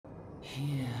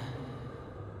Hear,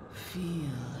 feel,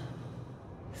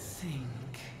 think.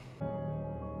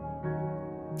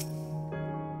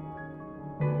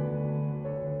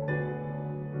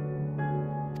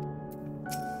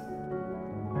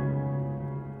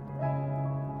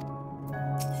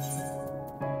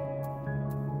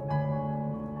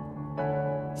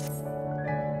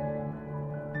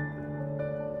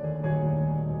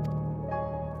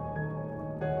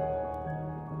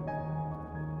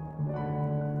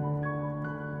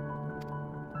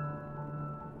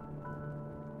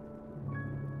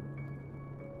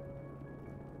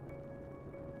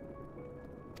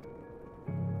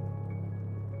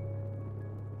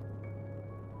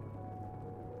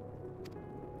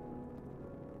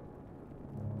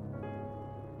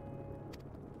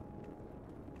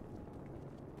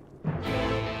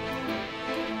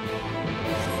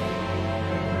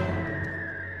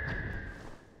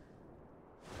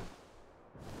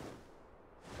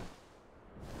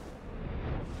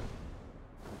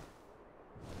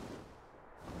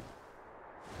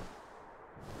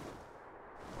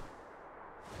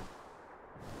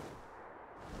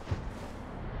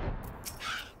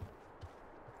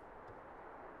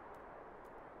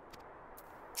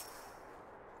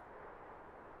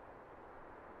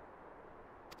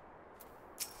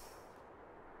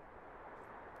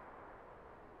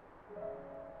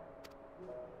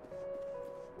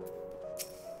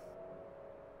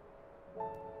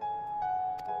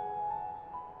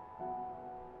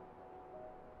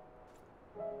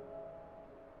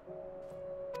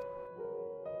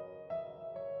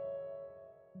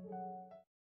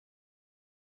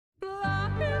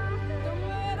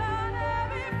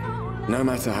 No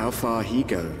matter how far he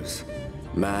goes,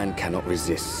 man cannot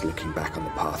resist looking back on the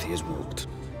path he has walked.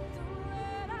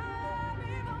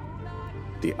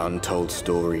 The untold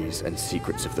stories and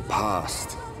secrets of the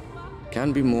past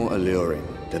can be more alluring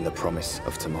than the promise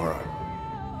of tomorrow.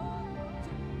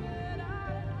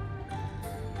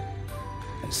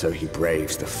 And so he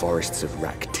braves the forests of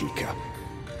Raktika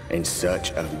in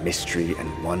search of mystery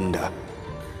and wonder,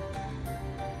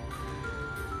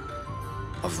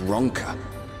 of Ronka,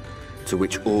 to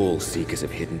which all seekers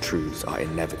of hidden truths are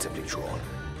inevitably drawn.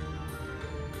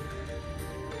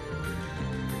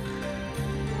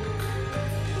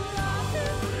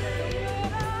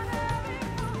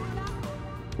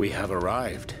 We have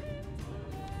arrived.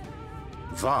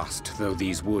 Vast though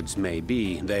these woods may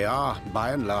be, they are,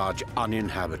 by and large,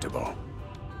 uninhabitable.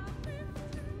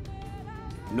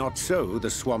 Not so the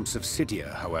swamps of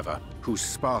Cydia, however, whose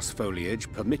sparse foliage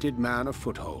permitted man a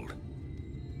foothold.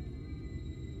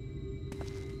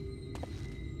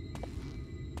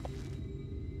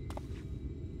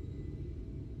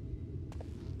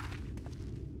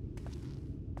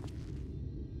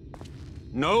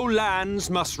 No lands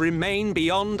must remain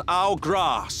beyond our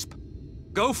grasp.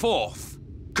 Go forth,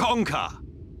 conquer,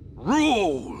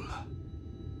 rule!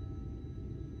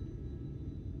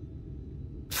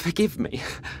 Forgive me.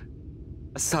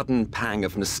 A sudden pang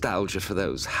of nostalgia for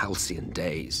those halcyon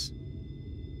days.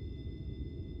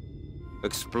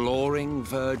 Exploring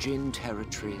virgin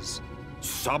territories,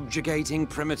 subjugating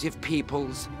primitive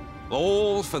peoples,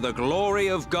 all for the glory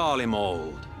of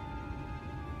Garlemald.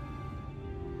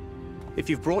 If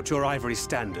you've brought your ivory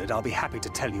standard, I'll be happy to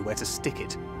tell you where to stick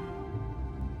it.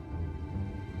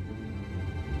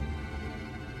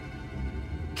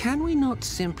 Can we not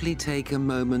simply take a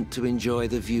moment to enjoy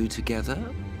the view together?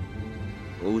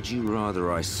 Or would you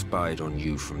rather I spied on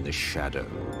you from the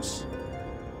shadows?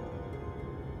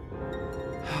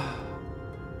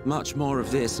 Much more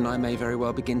of this, and I may very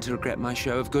well begin to regret my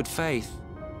show of good faith.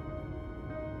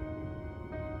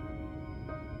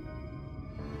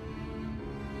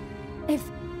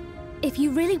 If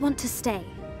you really want to stay,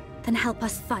 then help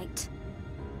us fight.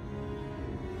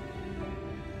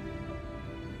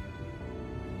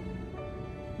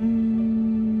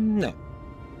 No,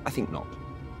 I think not.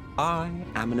 I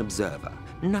am an observer,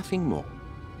 nothing more.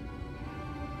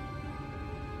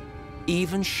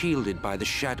 Even shielded by the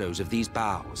shadows of these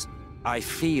boughs, I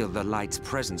feel the light's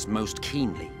presence most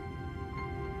keenly.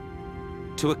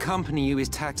 To accompany you is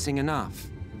taxing enough.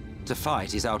 To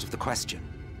fight is out of the question.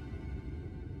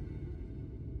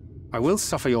 I will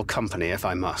suffer your company if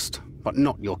I must, but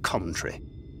not your commentary.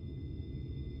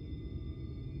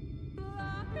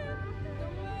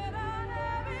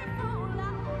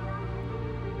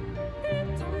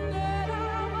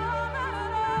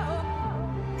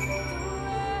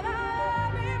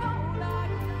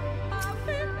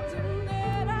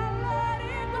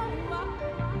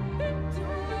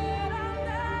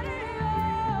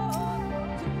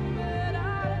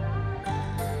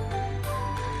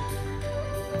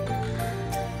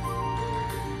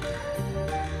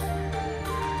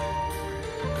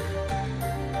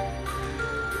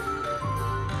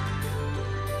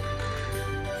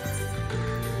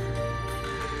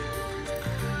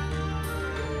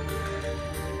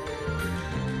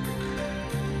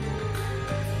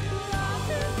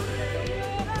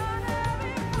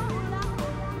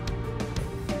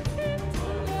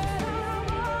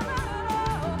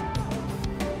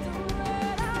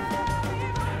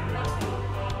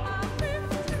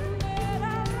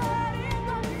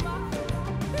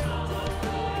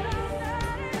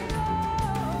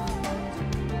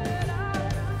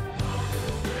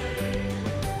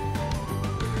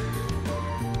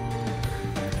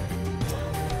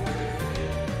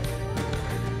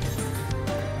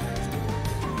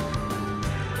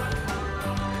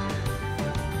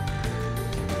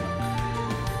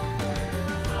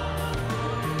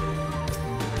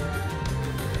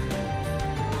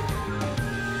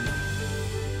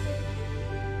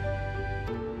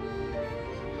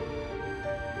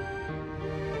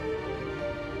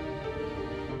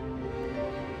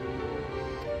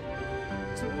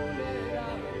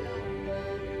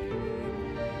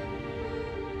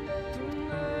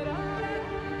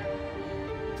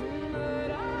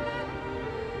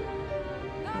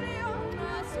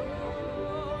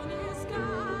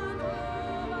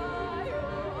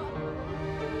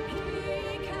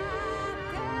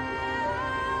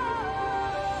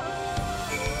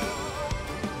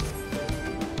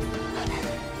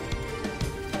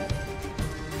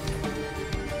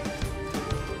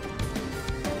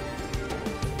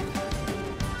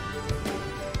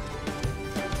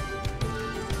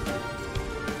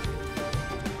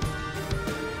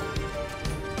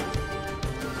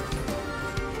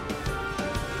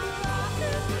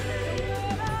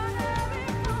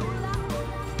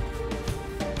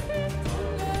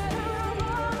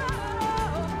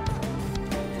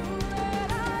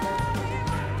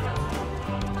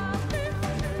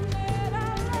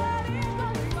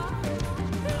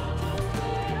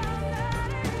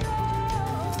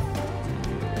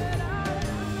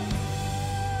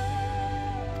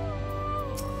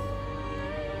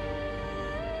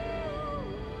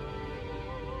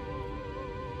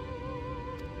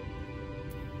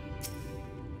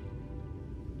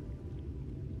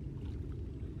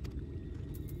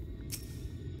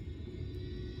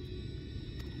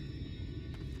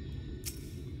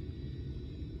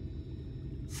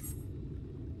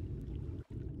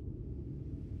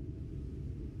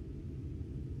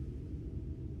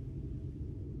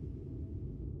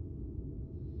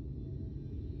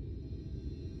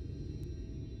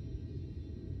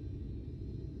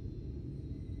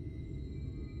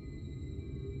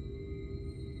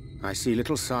 I see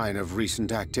little sign of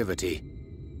recent activity,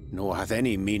 nor hath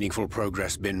any meaningful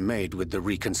progress been made with the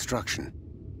reconstruction.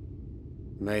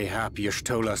 Mayhap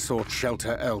Y'shtola sought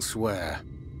shelter elsewhere.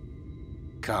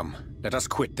 Come, let us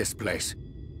quit this place.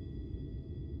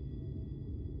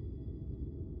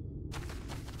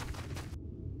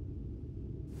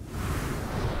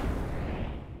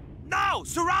 Now!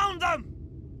 Surround them!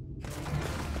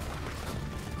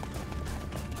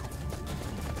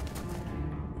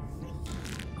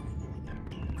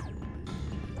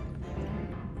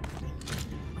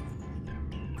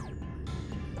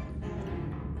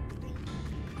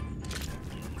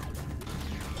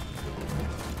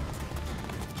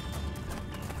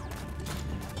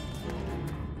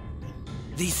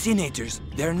 These senators,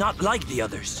 they're not like the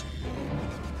others.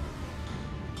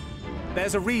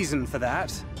 There's a reason for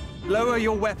that. Lower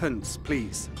your weapons,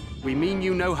 please. We mean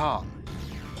you no harm.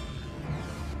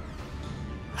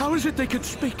 How is it they can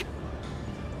speak?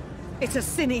 It's a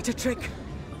Sin Eater trick.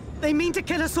 They mean to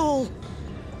kill us all.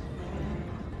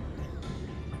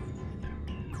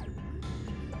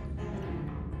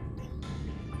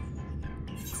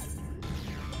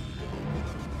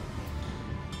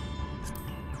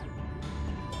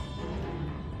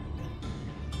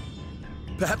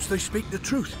 Perhaps they speak the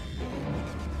truth.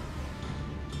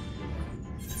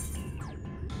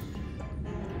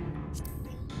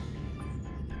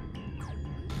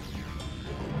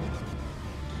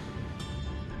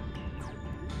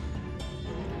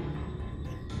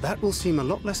 That will seem a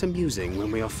lot less amusing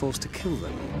when we are forced to kill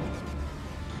them.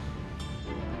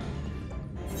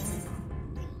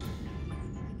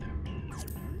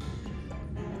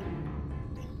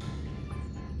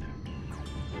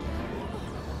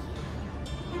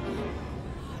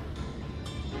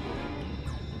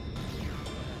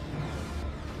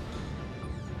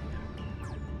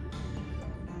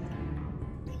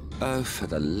 Oh, for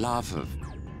the love of...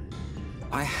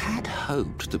 I had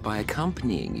hoped that by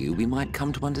accompanying you, we might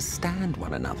come to understand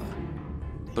one another.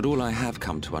 But all I have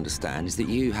come to understand is that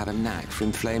you have a knack for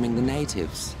inflaming the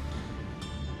natives.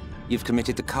 You've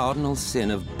committed the cardinal sin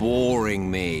of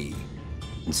boring me.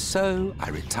 And so I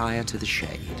retire to the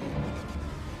shade.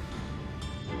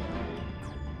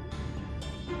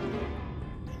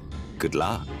 Good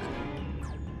luck.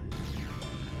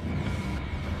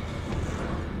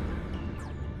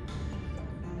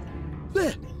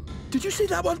 There! Did you see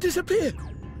that one disappear?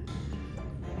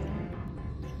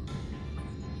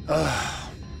 I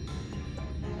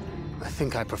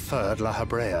think I preferred La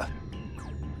Habrea.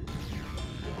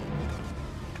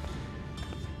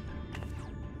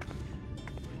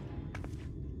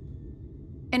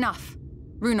 Enough.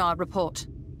 Runard, report.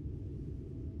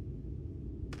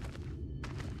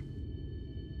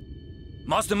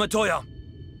 Master Matoya!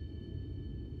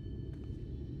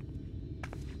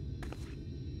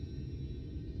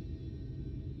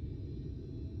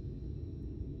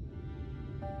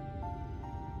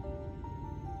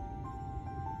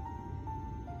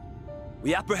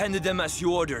 We apprehended them as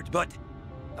you ordered, but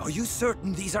are you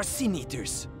certain these are Sin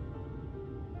Eaters?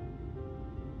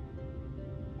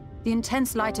 The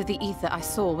intense light of the ether I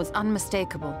saw was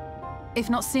unmistakable.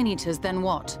 If not Sin Eaters, then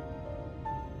what?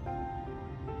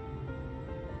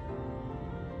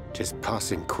 'Tis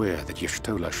passing queer that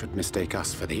Y'shtola should mistake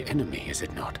us for the enemy, is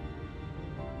it not?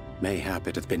 Mayhap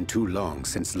it hath been too long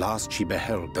since last she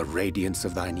beheld the radiance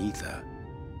of thine ether.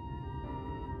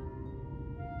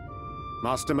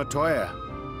 Master Matoya,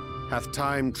 hath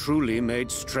time truly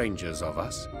made strangers of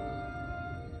us?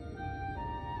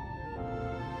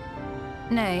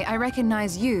 Nay, I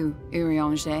recognize you,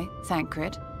 Urianger,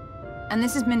 Thancred. And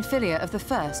this is Minfilia of the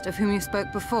First, of whom you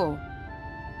spoke before.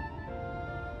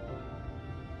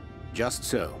 Just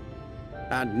so.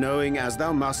 And knowing as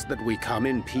thou must that we come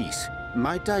in peace,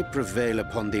 might I prevail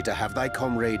upon thee to have thy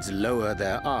comrades lower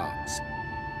their arms?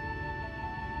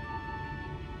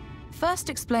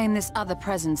 First explain this other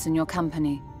presence in your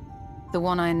company. The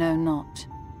one I know not.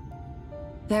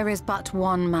 There is but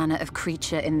one manner of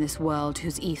creature in this world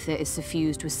whose ether is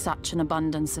suffused with such an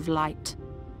abundance of light.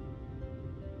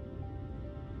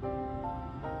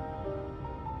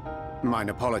 Mine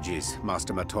apologies,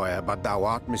 Master Matoya, but thou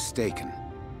art mistaken.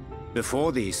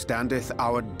 Before thee standeth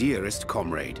our dearest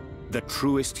comrade, the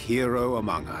truest hero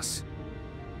among us.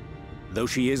 Though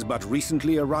she is but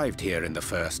recently arrived here in the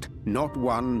First, not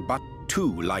one but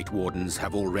 2 Light Wardens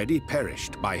have already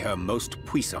perished by her most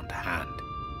puissant hand.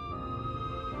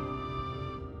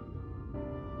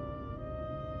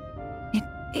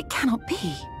 It cannot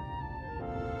be.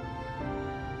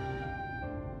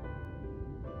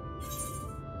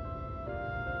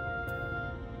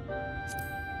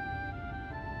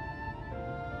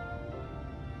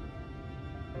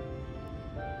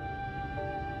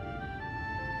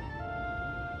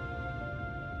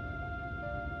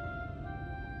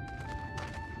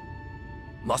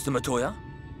 Master Matoya?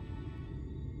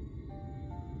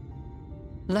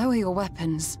 Lower your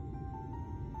weapons.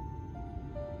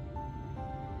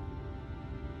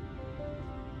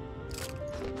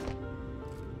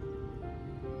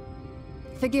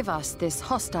 Forgive us this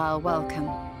hostile welcome.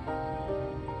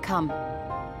 Come.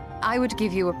 I would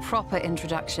give you a proper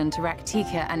introduction to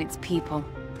Raktika and its people.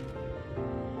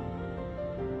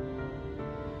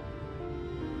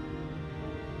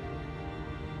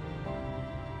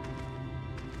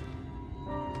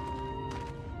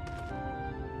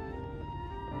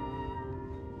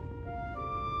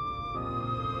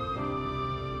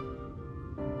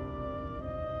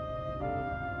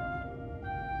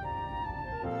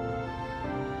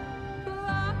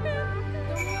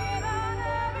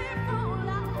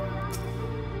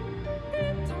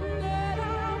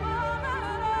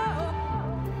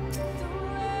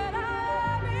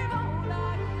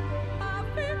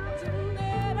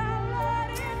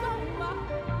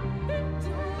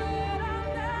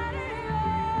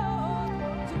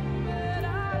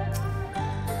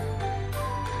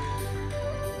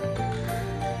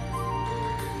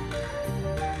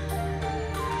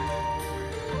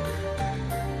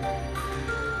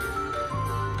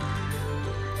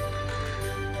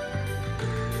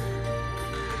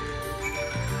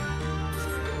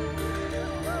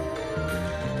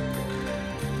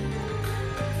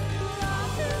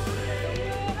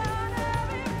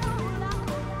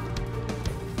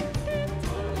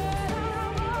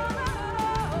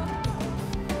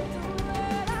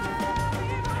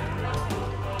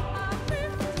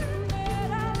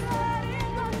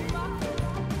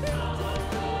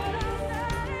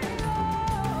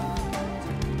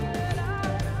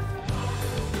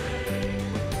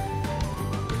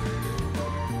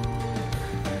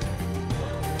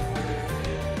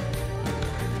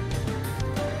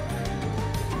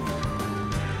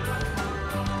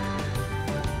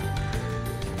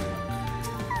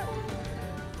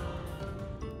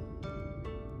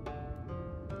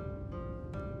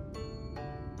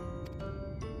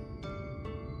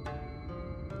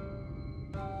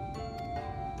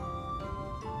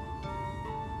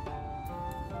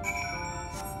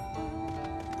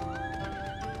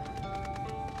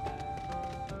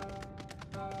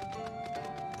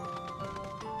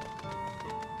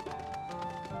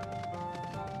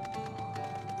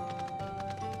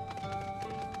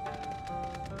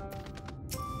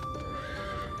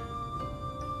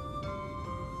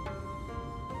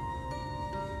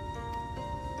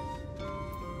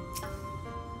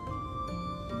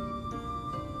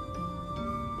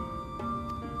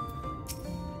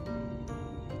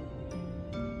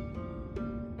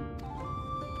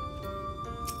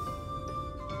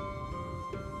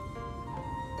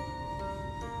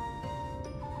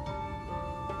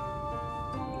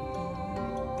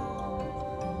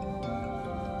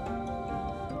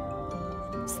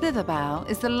 Slitherbow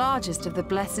is the largest of the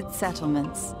Blessed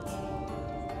Settlements.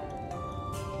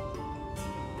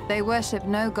 They worship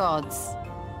no gods,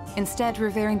 instead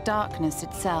revering darkness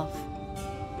itself.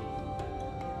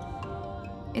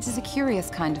 It is a curious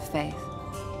kind of faith,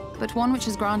 but one which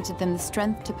has granted them the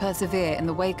strength to persevere in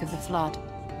the wake of the flood.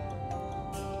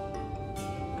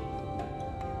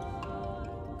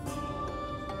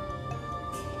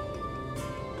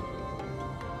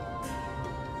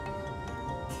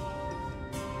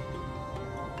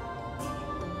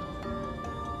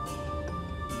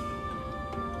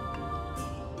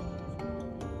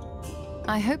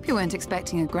 I hope you weren't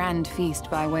expecting a grand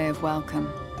feast by way of welcome.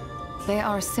 They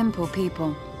are a simple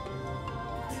people.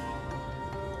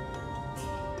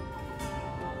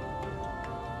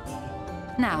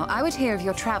 Now, I would hear of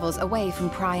your travels away from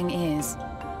prying ears.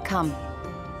 Come.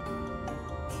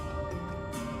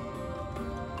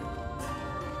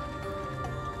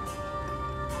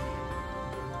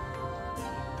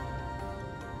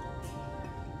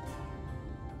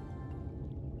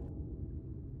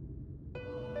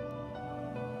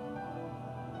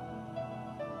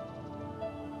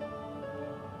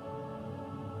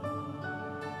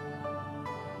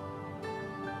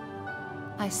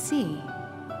 I see.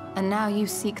 And now you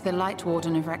seek the Light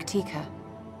Warden of Raktika.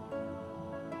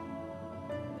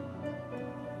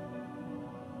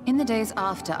 In the days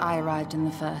after I arrived in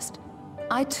the First,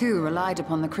 I too relied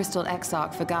upon the Crystal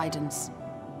Exarch for guidance.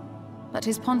 But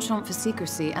his penchant for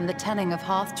secrecy and the telling of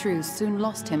half-truths soon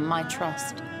lost him my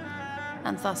trust.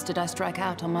 And thus did I strike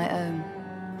out on my own.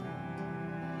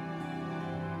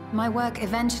 My work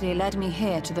eventually led me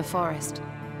here to the forest,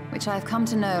 which I have come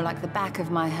to know like the back of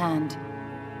my hand.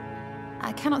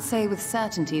 I cannot say with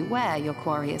certainty where your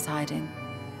quarry is hiding,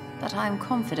 but I am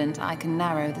confident I can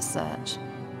narrow the search.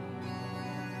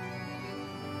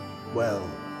 Well,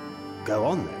 Go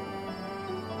on then.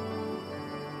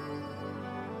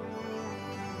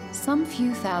 Some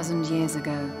few thousand years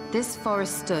ago, this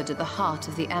forest stood at the heart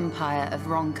of the Empire of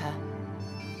Ronka.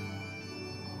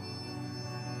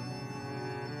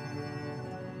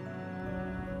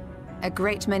 A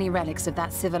great many relics of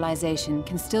that civilization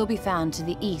can still be found to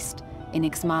the east in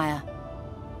Ixmaya.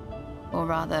 Or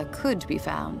rather, could be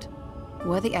found,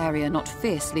 were the area not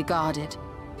fiercely guarded.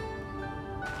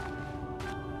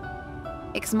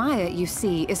 Ixmaya, you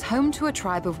see, is home to a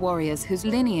tribe of warriors whose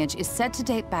lineage is said to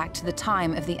date back to the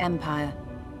time of the Empire.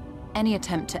 Any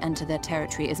attempt to enter their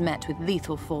territory is met with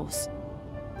lethal force.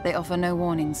 They offer no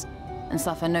warnings, and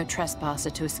suffer no trespasser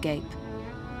to escape.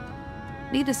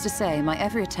 Needless to say, my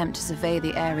every attempt to survey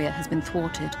the area has been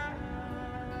thwarted.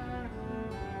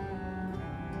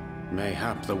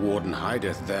 Mayhap the Warden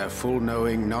hideth there, full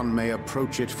knowing none may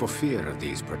approach it for fear of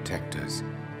these protectors.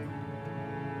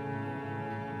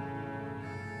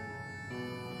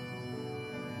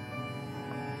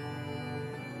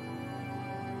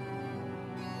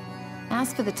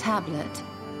 As for the tablet,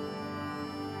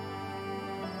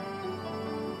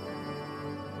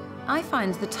 I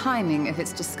find the timing of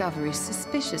its discovery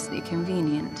suspiciously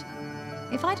convenient.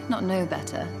 If I did not know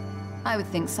better, I would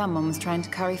think someone was trying to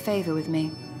curry favor with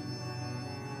me.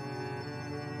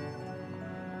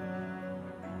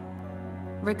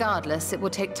 Regardless, it will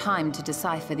take time to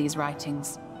decipher these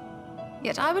writings.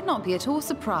 Yet I would not be at all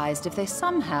surprised if they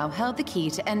somehow held the key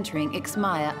to entering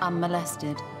Ixmaya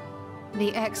unmolested.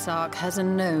 The Exarch has a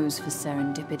nose for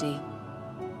serendipity.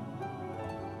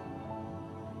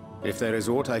 If there is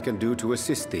aught I can do to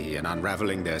assist thee in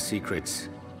unraveling their secrets,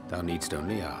 thou needst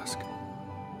only ask.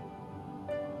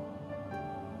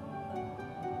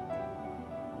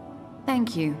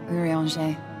 Thank you,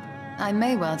 Urianger. I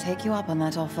may well take you up on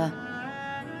that offer.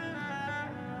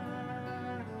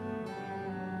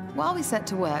 While we set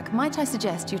to work, might I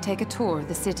suggest you take a tour of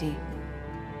the city?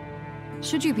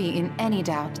 Should you be in any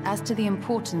doubt as to the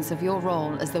importance of your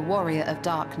role as the Warrior of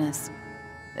Darkness,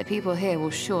 the people here will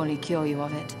surely cure you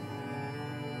of it.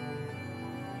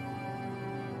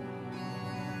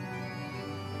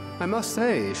 I must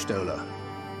say, Ishtola,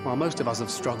 while most of us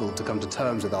have struggled to come to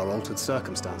terms with our altered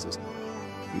circumstances,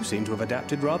 you seem to have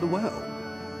adapted rather well.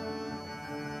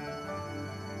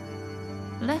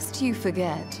 Lest you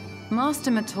forget,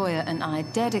 Master Matoya and I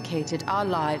dedicated our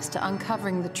lives to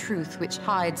uncovering the truth which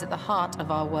hides at the heart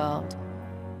of our world.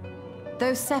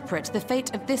 Though separate, the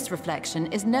fate of this reflection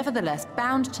is nevertheless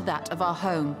bound to that of our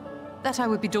home. That I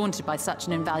would be daunted by such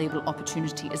an invaluable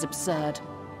opportunity is absurd.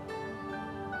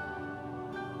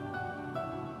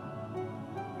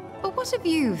 But what of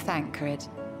you, Thancred?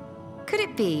 Could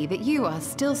it be that you are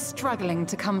still struggling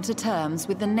to come to terms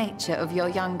with the nature of your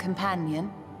young companion?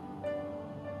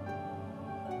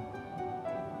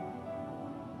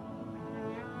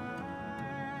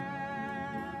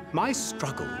 My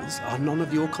struggles are none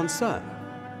of your concern.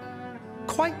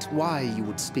 Quite why you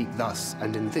would speak thus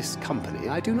and in this company,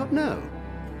 I do not know.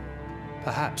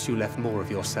 Perhaps you left more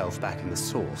of yourself back in the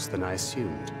source than I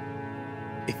assumed.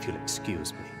 If you'll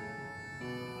excuse me.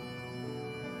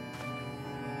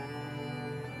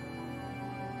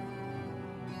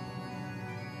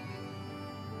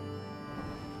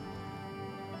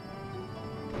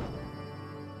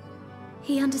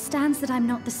 He understands that I'm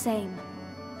not the same.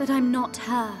 That I'm not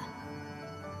her.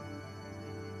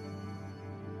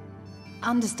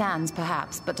 Understands,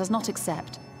 perhaps, but does not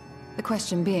accept. The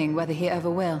question being whether he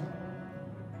ever will.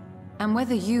 And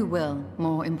whether you will,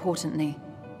 more importantly.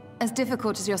 As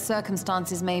difficult as your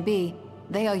circumstances may be,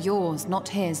 they are yours, not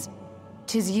his.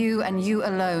 'Tis you and you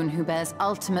alone who bears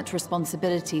ultimate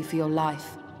responsibility for your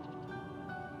life.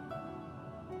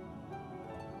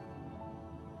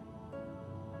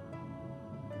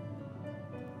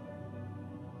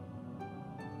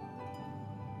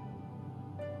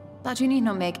 But you need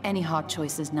not make any hard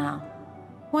choices now.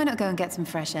 Why not go and get some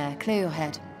fresh air, clear your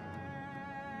head?